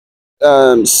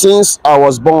Since I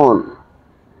was born,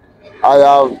 I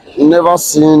have never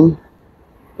seen,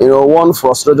 one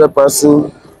frustrated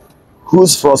person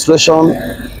whose frustration,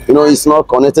 is not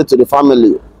connected to the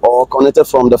family or connected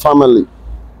from the family.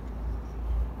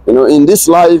 In this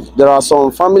life, there are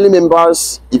some family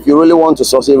members, if you really want to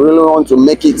succeed, really want to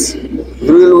make it,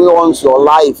 really want your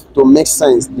life to make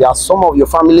sense, there are some of your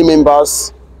family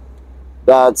members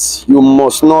that you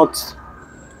must not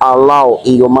allow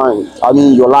in your mind,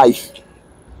 your life.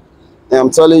 And I'm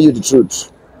telling you the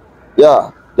truth.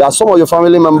 Yeah, there are some of your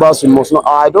family members you must not.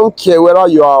 I don't care whether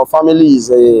your family is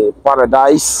a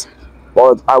paradise,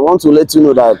 but I want to let you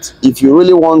know that if you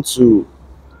really want to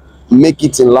make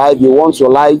it in life, you want your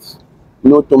life,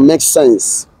 to make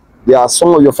sense, there are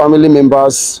some of your family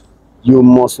members you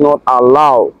must not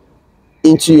allow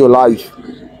into your life.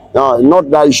 Now, not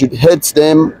that you should hate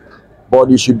them, but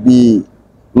you should be,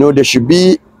 there should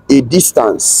be a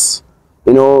distance,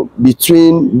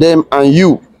 between them and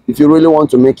you if you really want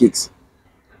to make it.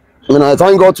 And I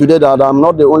thank God today that I'm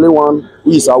not the only one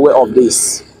who is aware of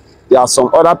this. There are some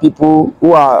other people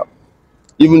who are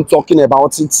even talking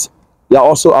about it. They are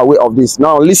also aware of this.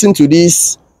 Now, listen to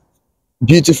this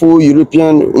beautiful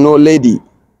European, lady.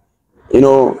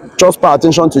 Just pay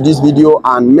attention to this video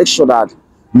and make sure that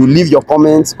you leave your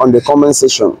comments on the comment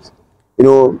section.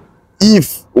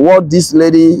 If what this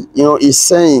lady, is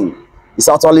saying is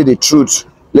actually the truth,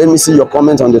 let me see your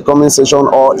comment on the comment section.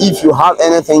 Or if you have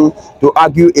anything to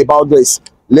argue about this,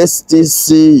 let's still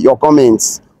see your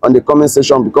comments on the comment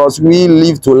section, because we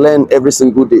live to learn every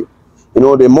single day.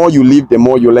 The more you live, the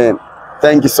more you learn.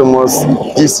 Thank you so much.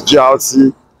 This is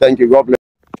GRT. Thank you. God bless.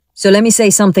 So let me say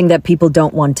something that people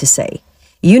don't want to say.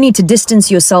 You need to distance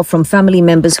yourself from family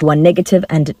members who are negative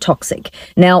and toxic.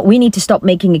 Now, we need to stop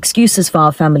making excuses for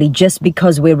our family just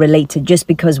because we're related, just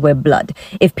because we're blood.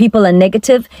 If people are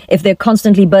negative, if they're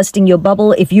constantly bursting your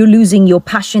bubble, if you're losing your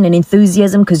passion and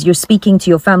enthusiasm because you're speaking to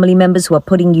your family members who are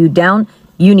putting you down,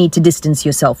 you need to distance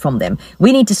yourself from them.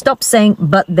 We need to stop saying,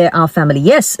 but they're our family.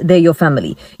 Yes, they're your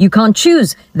family. You can't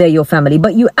choose they're your family,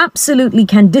 but you absolutely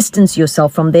can distance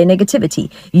yourself from their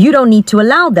negativity. You don't need to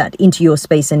allow that into your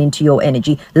space and into your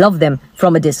energy. Love them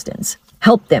from a distance.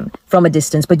 Help them from a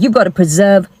distance, but you've got to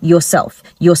preserve yourself,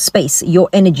 your space, your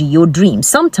energy, your dreams.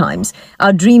 Sometimes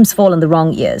our dreams fall in the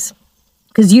wrong ears,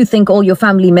 because you think all your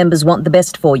family members want the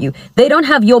best for you. They don't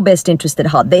have your best interest at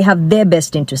heart. They have their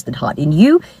best interest at heart. And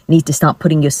you need to start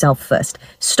putting yourself first.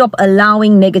 Stop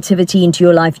allowing negativity into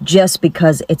your life just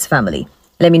because it's family.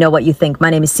 Let me know what you think. My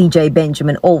name is CJ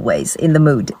Benjamin, always in the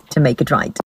mood to make it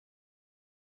right.